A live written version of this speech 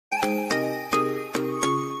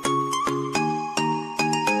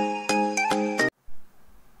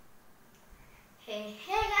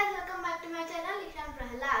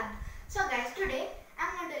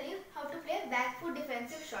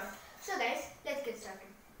get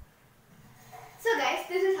started. So guys,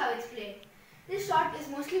 this is how it's played. This shot is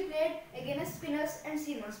mostly played against spinners and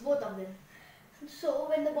seamers, both of them. So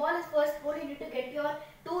when the ball is first ball, you need to get your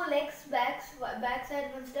two legs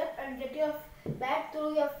backside one step and get your bat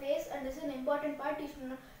through your face, and this is an important part. You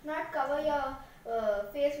should not cover your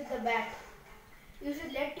face with the bat. You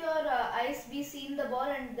should let your eyes be seen the ball,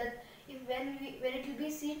 and that when it will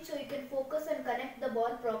be seen, so you can focus and connect the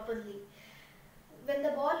ball properly. When the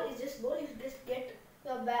ball is just ball, you should just get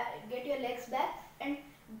your legs back and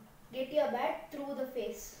get your bat through the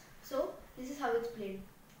face. So this is how it's played.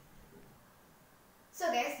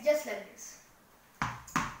 So guys, just like this.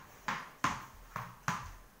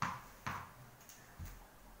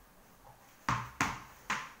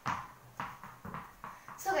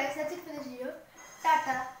 So guys, that's it for this video.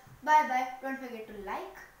 Tata, bye bye. Don't forget to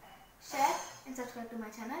like, share and subscribe to my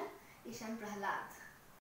channel, Ishan Prahalad.